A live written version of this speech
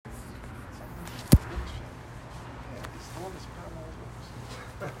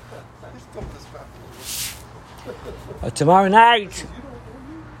Tomorrow night,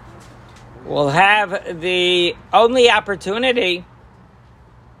 we'll have the only opportunity.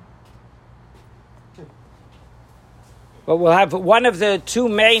 But we'll have one of the two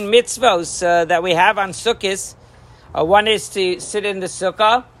main mitzvos that we have on Sukkot. One is to sit in the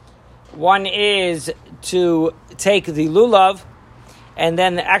sukkah. One is to take the lulav. And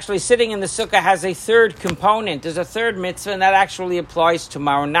then actually sitting in the sukkah has a third component. There's a third mitzvah, and that actually applies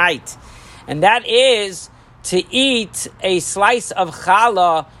tomorrow night. And that is to eat a slice of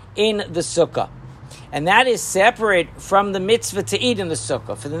challah in the sukkah. And that is separate from the mitzvah to eat in the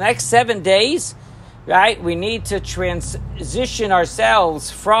sukkah. For the next 7 days, right, we need to transition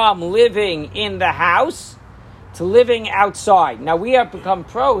ourselves from living in the house to living outside. Now, we have become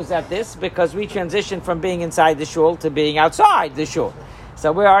pros at this because we transitioned from being inside the shul to being outside the shul.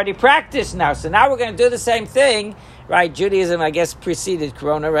 So we're already practiced now. So now we're going to do the same thing, right? Judaism, I guess, preceded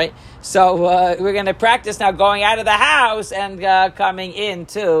Corona, right? So we're going to practice now going out of the house and coming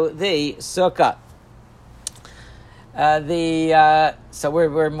into the sukkah. So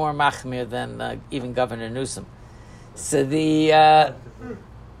we're more machmir than even Governor Newsom. So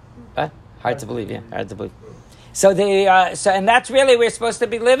hard to believe, yeah, hard to believe. So and that's really where we're supposed to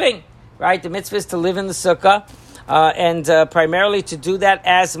be living, right? The mitzvah is to live in the sukkah, and primarily to do that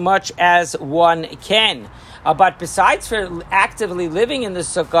as much as one can. But besides for actively living in the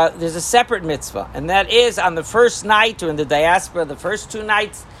sukkah, there's a separate mitzvah, and that is on the first night or in the diaspora, the first 2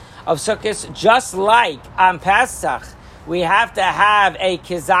 nights of Sukkot, just like on Pesach, we have to have a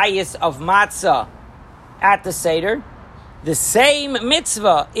kezayis of matzah at the Seder. The same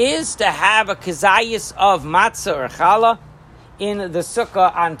mitzvah is to have a kezayis of matzah or challah in the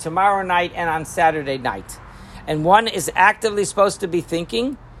sukkah on tomorrow night and on Saturday night. And one is actively supposed to be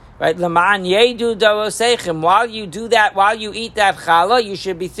thinking, right? L'ma'an yedu dorosechem. While you do that, while you eat that challah, you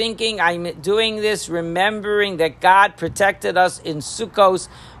should be thinking, I'm doing this remembering that God protected us in Sukkos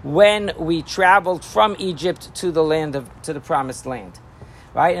when we traveled from Egypt to the promised land,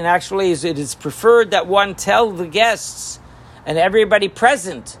 right? And actually, it is preferred that one tell the guests and everybody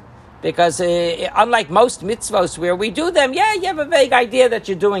present, because unlike most mitzvos where we do them, you have a vague idea that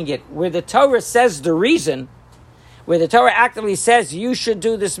you're doing it. Where the Torah says the reason, where the Torah actively says you should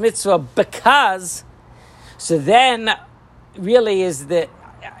do this mitzvah because, so then really is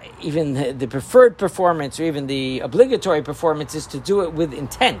even the preferred performance or even the obligatory performance is to do it with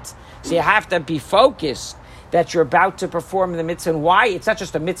intent. So you have to be focused that you're about to perform the mitzvah. And why? It's not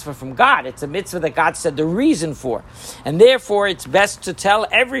just a mitzvah from God. It's a mitzvah that God said the reason for. And therefore, it's best to tell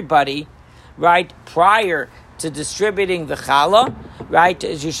everybody, right, prior to distributing the challah, right,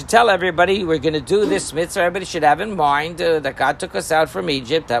 as you should tell everybody, we're going to do this mitzvah. Everybody should have in mind that God took us out from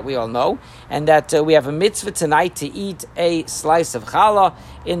Egypt, that we all know, and that we have a mitzvah tonight to eat a slice of challah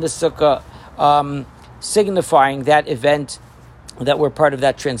in the sukkah, signifying that event, that we're part of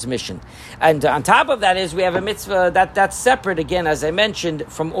that transmission. And on top of that is we have a mitzvah that's separate, again, as I mentioned,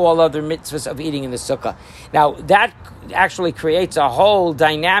 from all other mitzvahs of eating in the sukkah. Now, that actually creates a whole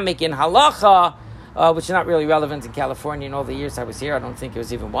dynamic in halacha, which is not really relevant in California in all the years I was here. I don't think it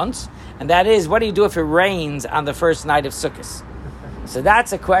was even once. And that is, what do you do if it rains on the first night of Sukkot? So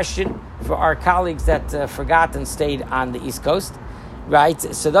that's a question for our colleagues that forgot and stayed on the East Coast, right?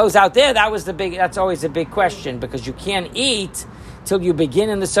 So those out there, that's always a big question, because you can't eat till you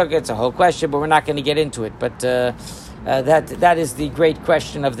begin in the sukkah. It's a whole question, but we're not going to get into it. But that is the great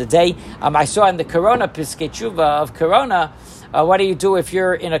question of the day. I saw in the Corona Piskei Tshuva of Corona, what do you do if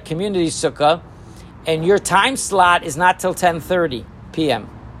you're in a community sukkah and your time slot is not till 10:30 p.m.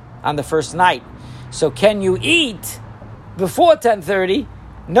 on the first night? So can you eat before 10:30,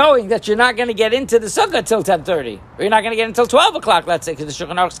 knowing that you're not going to get into the sukkah till 10:30, or you're not going to get until 12 o'clock, let's say, because the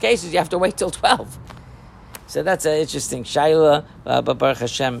Shulchan Aruch's cases, you have to wait till 12. So that's an interesting shaila, but Baruch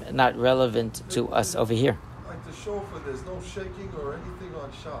Hashem, not relevant to us over here. Like the shofar, there's no shaking or anything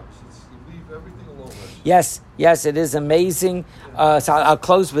on Shabbos. You leave everything alone. Yes, it is amazing. So I'll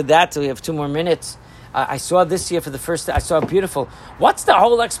close with that, so we have 2 more minutes. I saw this year for the first time, I saw beautiful. What's the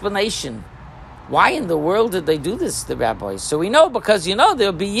whole explanation? Why in the world did they do this, the rabbis? So we know, because,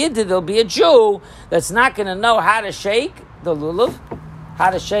 there'll be a Jew that's not going to know how to shake the lulav,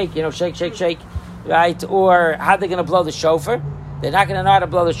 how to shake, shake, right? Or how they're going to blow the shofar. They're not going to know how to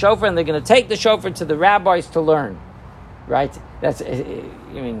blow the shofar, and they're going to take the shofar to the rabbis to learn, right? It's an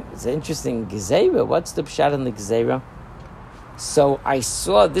interesting gezerah. What's the pshat in the gezerah? So I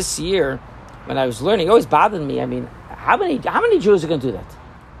saw this year, when I was learning, it always bothered me. How many Jews are going to do that?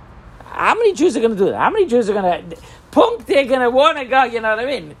 How many Jews are going to do that? How many Jews are going to punk? They're going to want to go. You know what I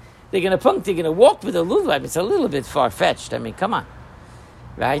mean? They're going to punk. They're going to walk with a lulav. It's a little bit far fetched. Come on,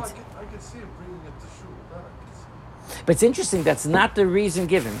 right? I can see it bringing But it's interesting, that's not the reason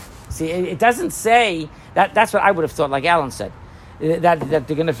given. See, it doesn't say, that's what I would have thought, like Alan said, that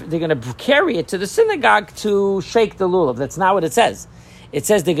they're gonna carry it to the synagogue to shake the lulav. That's not what it says. It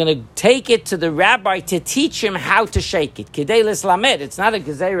says they're going to take it to the rabbi to teach him how to shake it. Kidei lislamed. It's not a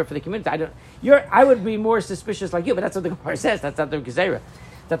gezerah for the community. I would be more suspicious like you, but that's what the Gemara says. That's not the gezerah.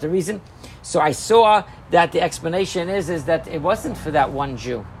 That's the reason. So I saw that the explanation is that it wasn't for that one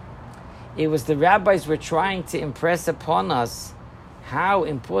Jew. It was the rabbis were trying to impress upon us how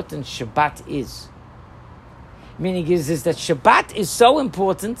important Shabbat is. Meaning is that Shabbat is so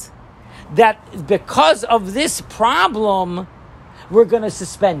important that because of this problem, we're going to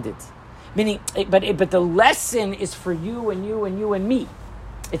suspend it. Meaning, but the lesson is for you and you and you and me.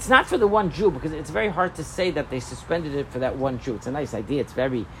 It's not for the one Jew, because it's very hard to say that they suspended it for that one Jew. It's a nice idea. It's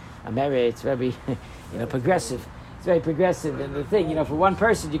very American. It's very, progressive. It's very progressive. And the thing, for one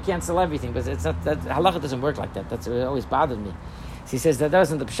person you cancel everything, but it's not that halacha doesn't work like that. That's what always bothered me. So he says that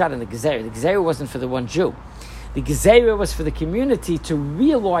wasn't the pshat in the gezerah. The gezerah wasn't for the one Jew. The gezerah was for the community to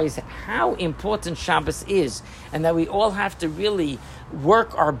realize how important Shabbos is, and that we all have to really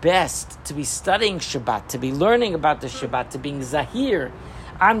work our best to be studying Shabbat, to be learning about the Shabbat, to being zahir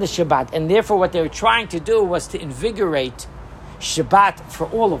on the Shabbat. And therefore what they were trying to do was to invigorate Shabbat for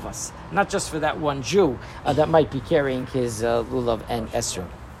all of us, not just for that one Jew that might be carrying his lulav and esrog.